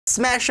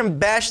smash them,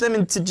 bash them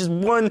into just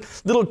one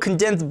little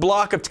condensed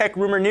block of tech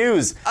rumor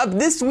news. Up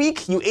this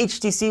week, you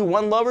HTC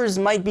One lovers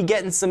might be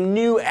getting some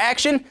new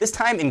action, this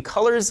time in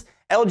colors.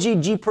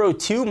 LG G Pro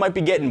 2 might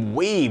be getting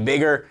way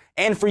bigger.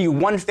 And for you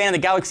One fan of the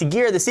Galaxy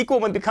Gear, the sequel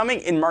might be coming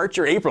in March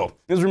or April.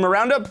 News rumor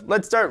roundup,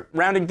 let's start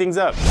rounding things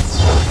up.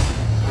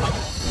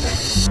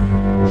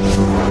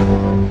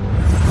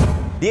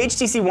 The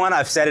HTC One,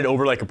 I've said it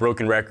over like a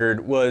broken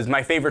record, was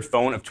my favorite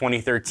phone of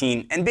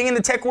 2013. And being in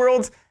the tech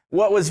world,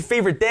 what was your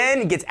favorite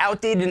then gets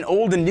outdated and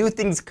old and new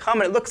things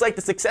come, and it looks like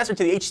the successor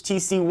to the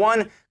HTC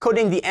One,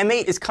 codenamed the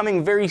M8, is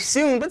coming very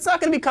soon, but it's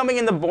not going to be coming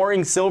in the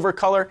boring silver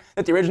color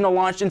that the original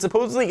launched in.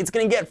 Supposedly, it's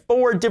going to get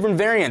 4 different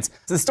variants.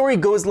 So the story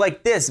goes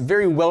like this.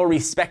 Very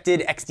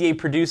well-respected XDA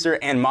producer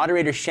and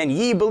moderator Shen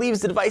Yi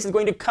believes the device is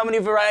going to come in a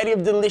variety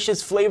of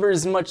delicious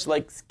flavors, much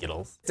like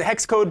Skittles. The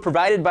hex code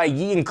provided by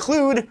Yi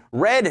include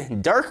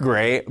red, dark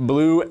gray,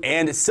 blue,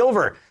 and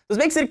silver. This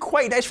makes it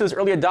quite nice for those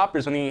early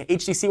adopters. When the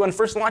HTC One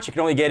first launched, you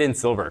could only get it in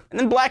silver. And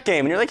then black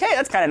came, and you're like, hey,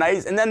 that's kind of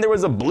nice. And then there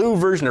was a blue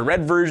version, a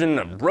red version,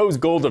 a rose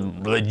gold, a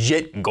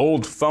legit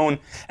gold phone,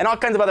 and all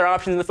kinds of other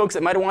options. And the folks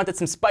that might have wanted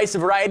some spice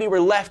of variety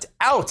were left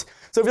out.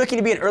 So if you're looking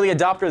to be an early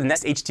adopter of the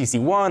next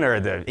HTC One or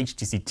the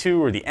HTC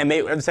 2 or the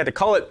M8, whatever you decide to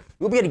call it,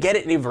 you'll be able to get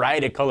it in a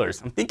variety of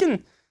colors. I'm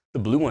thinking the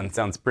blue one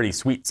sounds pretty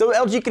sweet. So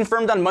LG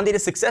confirmed on Monday the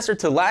successor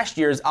to last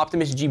year's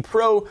Optimus G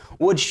Pro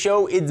would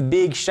show its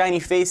big shiny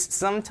face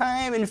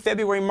sometime in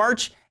February,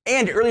 March.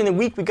 And early in the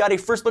week, we got a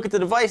first look at the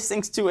device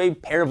thanks to a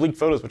pair of leaked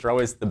photos, which are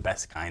always the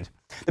best kind.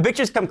 The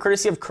pictures come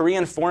courtesy of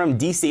Korean forum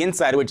DC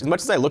Insider, which, as much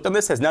as I looked on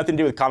this, has nothing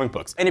to do with comic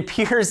books. And it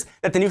appears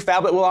that the new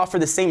phablet will offer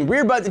the same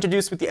rear buttons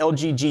introduced with the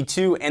LG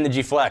G2 and the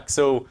G Flex.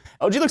 So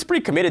LG looks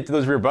pretty committed to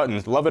those rear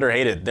buttons. Love it or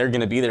hate it, they're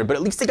going to be there. But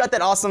at least they got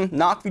that awesome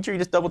knock feature. You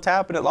just double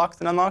tap and it locks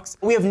and unlocks.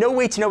 We have no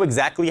way to know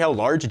exactly how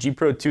large the G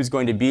Pro 2 is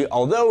going to be,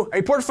 although a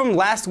report from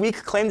last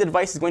week claimed the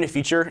device is going to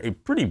feature a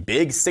pretty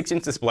big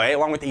 6-inch display,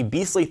 along with a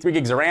beastly 3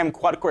 gigs of RAM,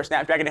 quad-core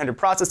Snapdragon 800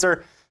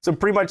 processor. So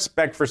pretty much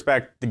spec for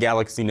spec, the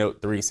Galaxy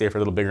Note 3, safer,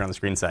 a little bigger on the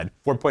screen side.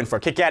 4.4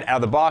 KitKat out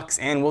of the box,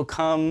 and will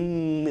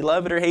come,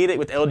 love it or hate it,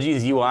 with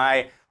LG's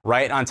UI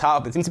right on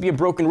top. It seems to be a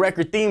broken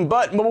record theme,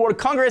 but Mobile World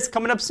Congress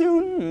coming up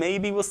soon.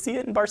 Maybe we'll see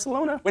it in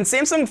Barcelona. When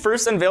Samsung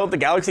first unveiled the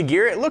Galaxy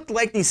Gear, it looked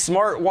like the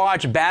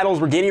smartwatch battles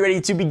were getting ready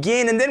to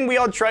begin, and then we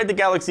all tried the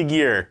Galaxy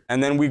Gear,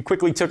 and then we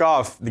quickly took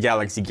off the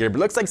Galaxy Gear. But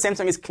it looks like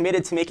Samsung is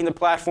committed to making the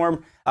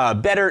platform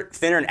better,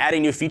 thinner, and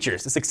adding new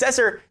features. The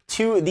successor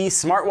to the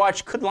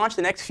smartwatch could launch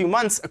the next few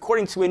months,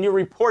 according to a new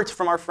report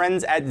from our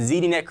friends at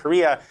ZDNet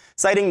Korea,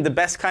 citing the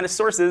best kind of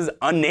sources,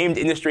 unnamed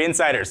industry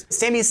insiders.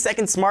 Sammy's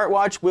second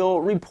smartwatch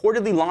will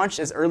reportedly launch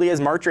as early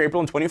as March or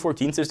April in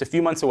 2014, so just a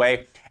few months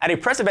away, at a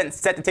press event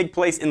set to take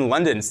place in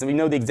London, so we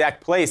know the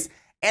exact place.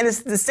 And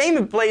it's the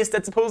same place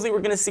that supposedly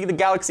we're going to see the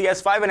Galaxy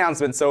S5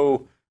 announcement,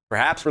 so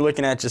perhaps we're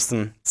looking at just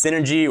some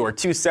synergy or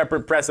 2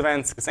 separate press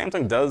events, because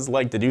Samsung does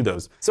like to do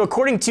those. So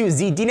according to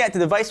ZDNet, the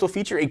device will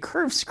feature a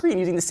curved screen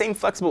using the same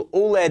flexible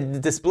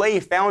OLED display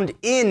found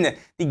in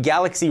the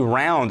Galaxy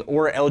Round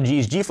or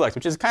LG's G Flex,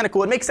 which is kind of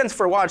cool. It makes sense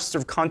for a watch to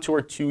sort of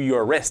contour to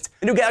your wrist.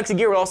 The new Galaxy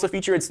Gear will also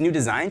feature its new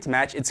design to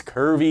match its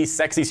curvy,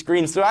 sexy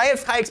screen. So I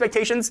have high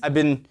expectations. I've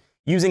been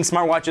using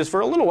smartwatches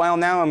for a little while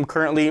now. I'm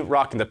currently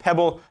rocking the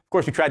Pebble. Of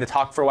course, we tried to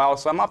talk for a while,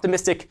 so I'm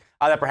optimistic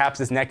that perhaps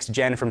this next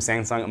gen from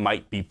Samsung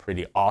might be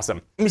pretty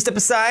awesome. Let me step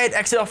aside,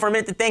 exit off for a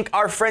minute to thank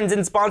our friends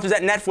and sponsors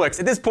at Netflix.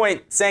 At this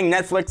point, saying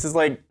Netflix is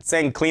like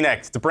saying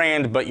Kleenex. It's a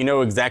brand, but you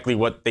know exactly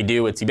what they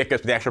do. It's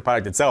ubiquitous with the actual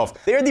product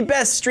itself. They're the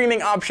best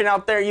streaming option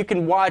out there. You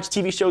can watch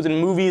TV shows and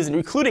movies,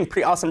 including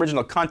pretty awesome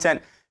original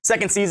content.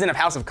 Second season of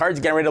House of Cards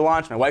getting ready to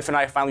launch. My wife and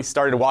I finally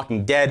started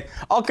Walking Dead.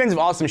 All kinds of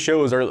awesome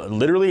shows are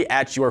literally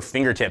at your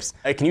fingertips.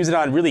 I can use it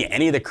on really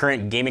any of the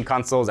current gaming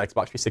consoles,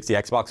 Xbox 360,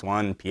 Xbox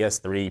One,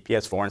 PS3,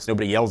 PS4, and so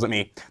nobody yells at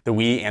me. The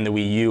Wii and the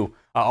Wii U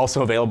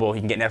also available.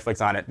 You can get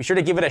Netflix on it. Be sure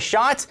to give it a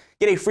shot.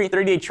 Get a free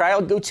 30-day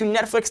trial. Go to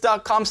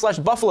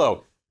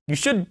netflix.com/buffalo. You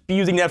should be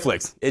using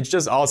Netflix. It's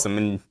just awesome,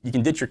 and you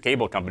can ditch your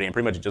cable company and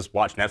pretty much just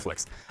watch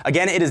Netflix.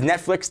 Again, it is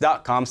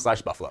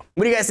netflix.com/buffalo.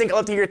 What do you guys think? I'd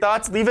love to hear your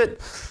thoughts. Leave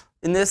it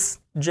in this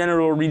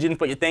general region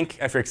what you think.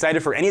 If you're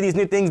excited for any of these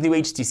new things, new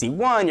HTC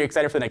One, you're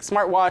excited for the next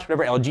smartwatch,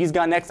 whatever LG's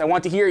got next, I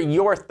want to hear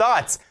your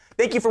thoughts.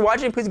 Thank you for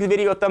watching. Please give the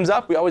video a thumbs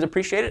up. We always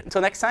appreciate it.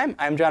 Until next time,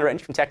 I'm John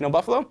Rench from Tecno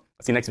Buffalo. I'll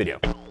see you next video.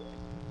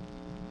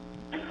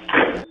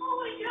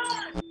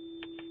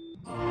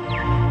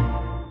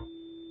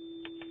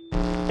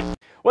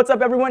 What's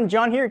up, everyone?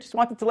 John here. Just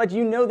wanted to let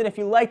you know that if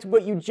you liked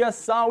what you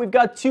just saw, we've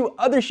got 2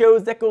 other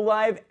shows that go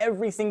live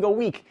every single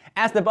week.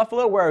 Ask the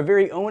Buffalo, where our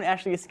very own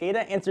Ashley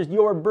Escada answers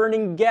your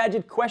burning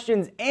gadget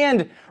questions,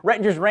 and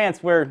Rettinger's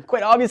Rants, where,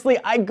 quite obviously,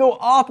 I go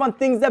off on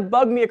things that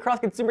bug me across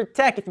consumer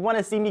tech. If you want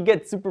to see me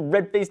get super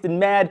red-faced and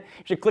mad,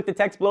 you should click the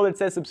text below that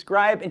says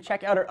subscribe and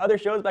check out our other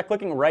shows by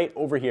clicking right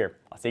over here.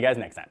 I'll see you guys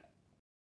next time.